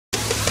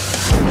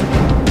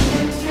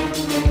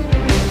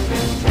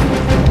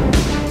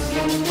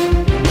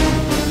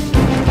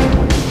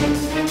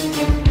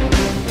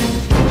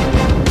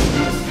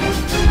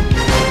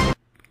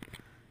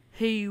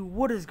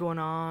What is going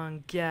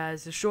on,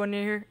 guys? It's Short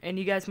here, and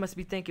you guys must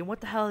be thinking,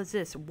 what the hell is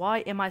this? Why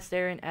am I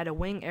staring at a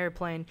wing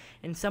airplane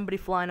and somebody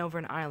flying over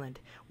an island?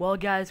 Well,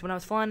 guys, when I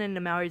was flying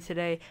into Maui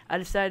today, I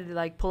decided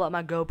to pull out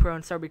my GoPro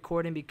and start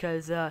recording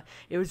because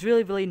it was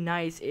really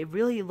nice. It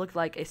really looked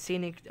like a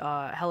scenic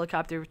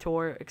helicopter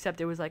tour,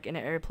 except it was like in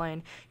an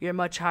airplane. You're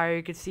much higher,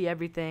 you could see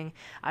everything.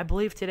 I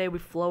believe today we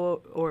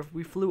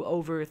flew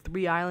over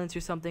 3 islands or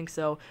something.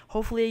 So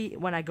hopefully,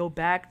 when I go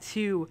back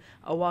to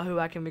Oahu,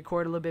 I can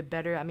record a little bit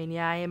better. I mean,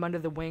 yeah, I am under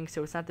the wing,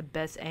 so it's not the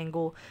best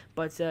angle,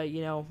 but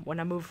you know, when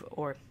I move,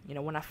 or you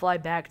know, when I fly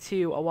back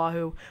to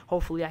Oahu,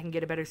 hopefully I can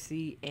get a better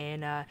seat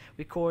and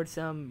record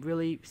some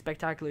really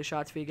spectacular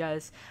shots for you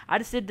guys. I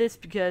just did this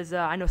because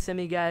I know some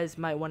of you guys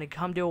might want to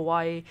come to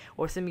Hawaii,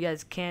 or some of you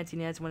guys can't. You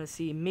guys want to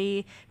see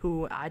me,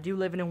 who I do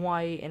live in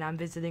Hawaii, and I'm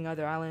visiting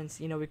other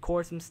islands, you know,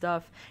 record some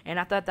stuff,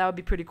 and I thought that would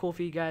be pretty cool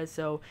for you guys.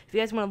 So if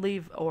you guys want to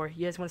leave, or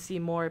you guys want to see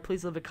more,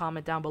 please leave a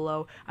comment down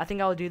below. I think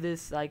I'll do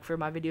this for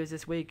my videos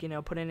this week, you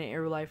know, put in an in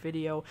real life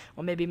video,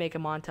 or maybe make a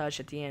montage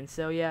at the end.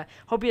 So yeah,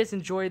 hope you guys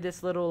enjoyed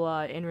this little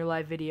in real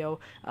life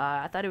video.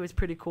 I thought it was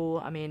pretty cool.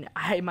 I mean,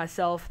 I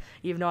myself,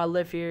 even though I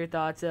live here,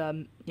 thought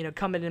you know,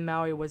 coming to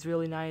Maui was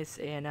really nice,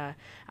 and I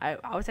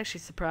was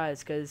actually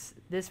surprised because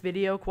this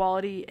video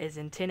quality is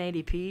in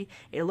 1080p.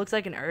 It looks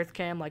like an earth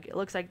cam, like it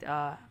looks like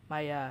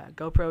my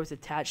GoPro is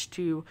attached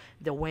to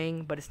the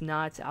wing, but it's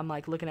not. I'm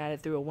looking at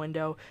it through a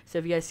window, so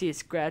if you guys see a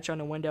scratch on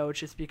the window, it's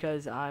just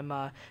because I'm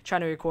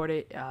trying to record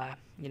it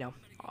you know,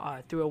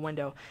 through a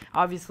window.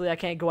 Obviously I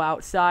can't go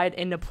outside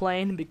in the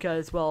plane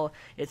because, well,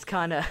 it's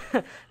kinda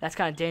that's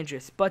kinda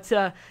dangerous, but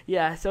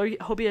yeah, so I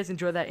hope you guys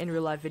enjoyed that in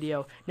real life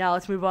video. Now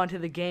let's move on to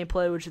the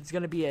gameplay, which is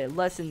gonna be a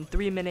less than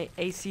 3-minute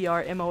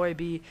ACR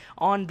M.O.A.B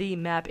on the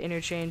map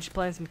Interchange,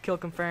 playing some kill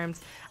confirms.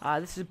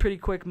 This is a pretty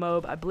quick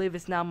MOAB. I believe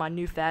it's now my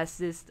new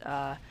fastest.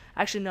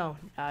 Actually no,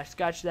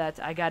 scratch that.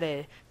 I got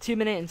a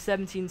 2-minute and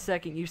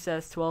 17-second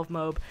USS-12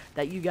 MOAB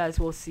that you guys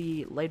will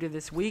see later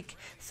this week.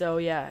 So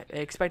yeah,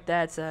 expect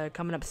that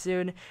coming up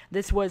soon.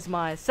 This was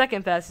my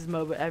second fastest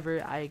MOAB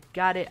ever. I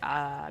got it,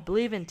 I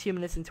believe, in 2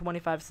 minutes and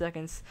 25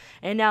 seconds.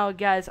 And now,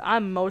 guys,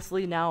 I'm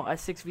mostly now a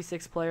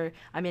 6v6 player.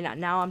 I mean,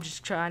 now I'm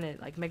just trying to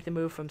make the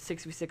move from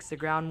 6v6 to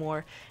ground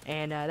war,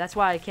 and that's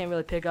why I can't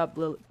really pick up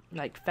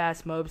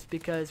fast MOABs,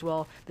 because,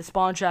 well, the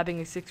spawn trapping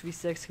in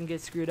 6v6 can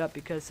get screwed up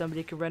because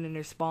somebody could run in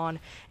their spawn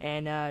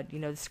and you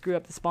know, screw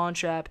up the spawn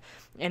trap.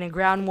 And in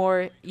ground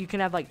war, you can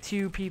have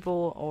 2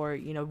 people, or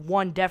you know,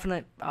 1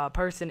 definite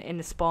person in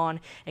the spawn,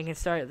 and can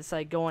start this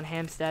going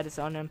ham status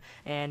on them,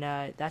 and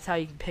that's how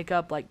you can pick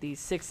up these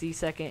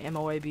 60-second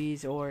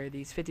M.O.A.Bs or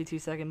these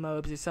 52-second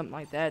MOABs or something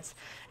like that.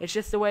 It's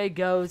just the way it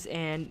goes,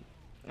 and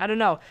I don't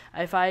know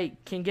if I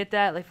can get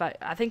that.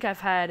 I think I've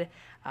had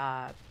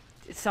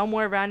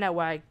somewhere around that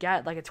where I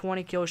got a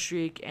 20 kill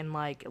streak in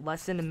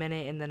less than a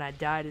minute, and then I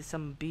died to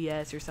some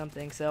BS or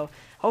something. So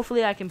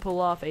hopefully I can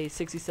pull off a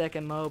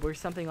 60-second MOAB or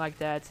something like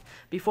that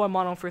before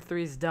Modern Warfare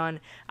 3 is done.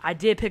 I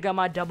did pick up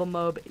my double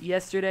MOAB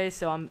yesterday,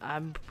 so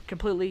I'm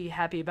completely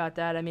happy about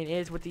that. I mean, it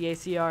is with the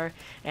ACR,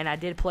 and I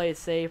did play it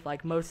safe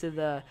most of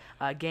the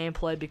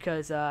gameplay,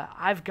 because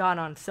I've gone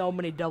on so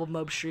many double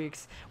MOAB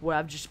streaks where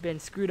I've just been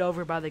screwed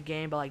over by the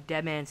game by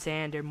Dead Man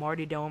Sand or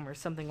Marty Dome or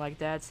something like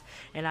that,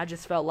 and I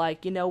just felt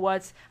you know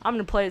what, I'm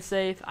gonna play it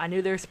safe. I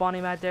knew they were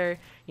spawning out there,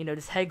 you know,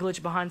 just head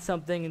glitch behind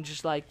something and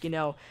just you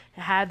know,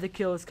 have the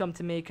kills come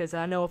to me, because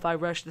I know if I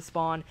rushed the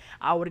spawn,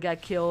 I would have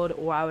got killed,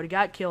 or I would have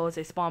got killed as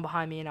they spawned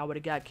behind me and I would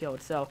have got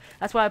killed. So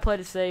that's why I played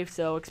it safe.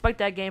 So expect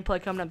that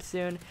gameplay coming up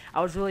soon.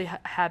 I was really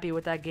happy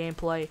with that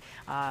gameplay.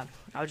 I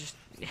was just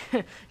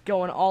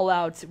going all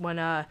out when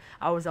I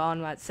was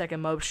on that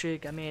second MOAB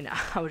streak. I mean,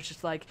 I was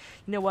just you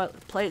know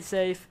what, play it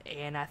safe,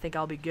 and I think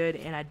I'll be good,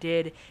 and I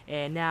did.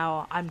 And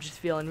now I'm just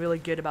feeling really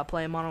good about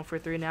playing Modern Warfare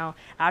 3 now.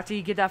 After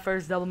you get that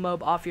first double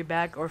MOAB off your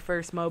back, or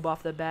first MOAB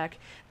off the back,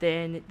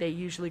 then they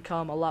usually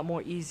come a lot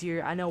more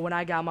easier. I know when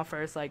I got my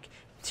first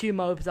 2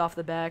 MOABs off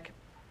the back,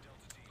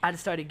 I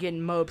just started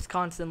getting MOABs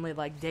constantly,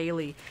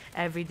 daily,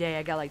 every day.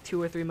 I got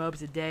 2 or 3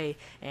 MOABs a day,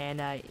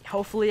 and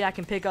hopefully I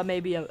can pick up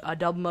maybe a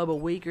double MOAB a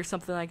week or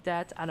something like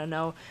that. I don't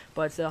know,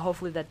 but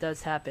hopefully that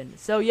does happen.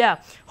 So yeah,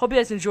 hope you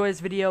guys enjoyed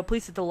this video.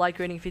 Please hit the like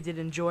rating if you did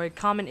enjoy.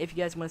 Comment if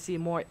you guys want to see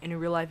more in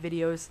real life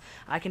videos.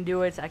 I can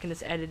do it. I can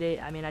just edit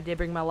it. I mean, I did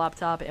bring my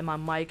laptop and my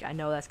mic. I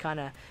know that's kind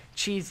of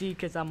cheesy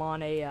because I'm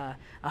on a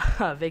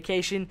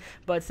vacation,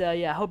 but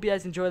yeah, hope you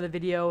guys enjoy the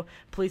video.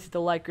 Please hit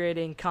the like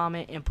rating,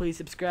 comment, and please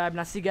subscribe, and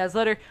I'll see you guys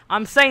later.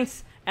 I'm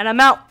Saints, and I'm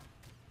out.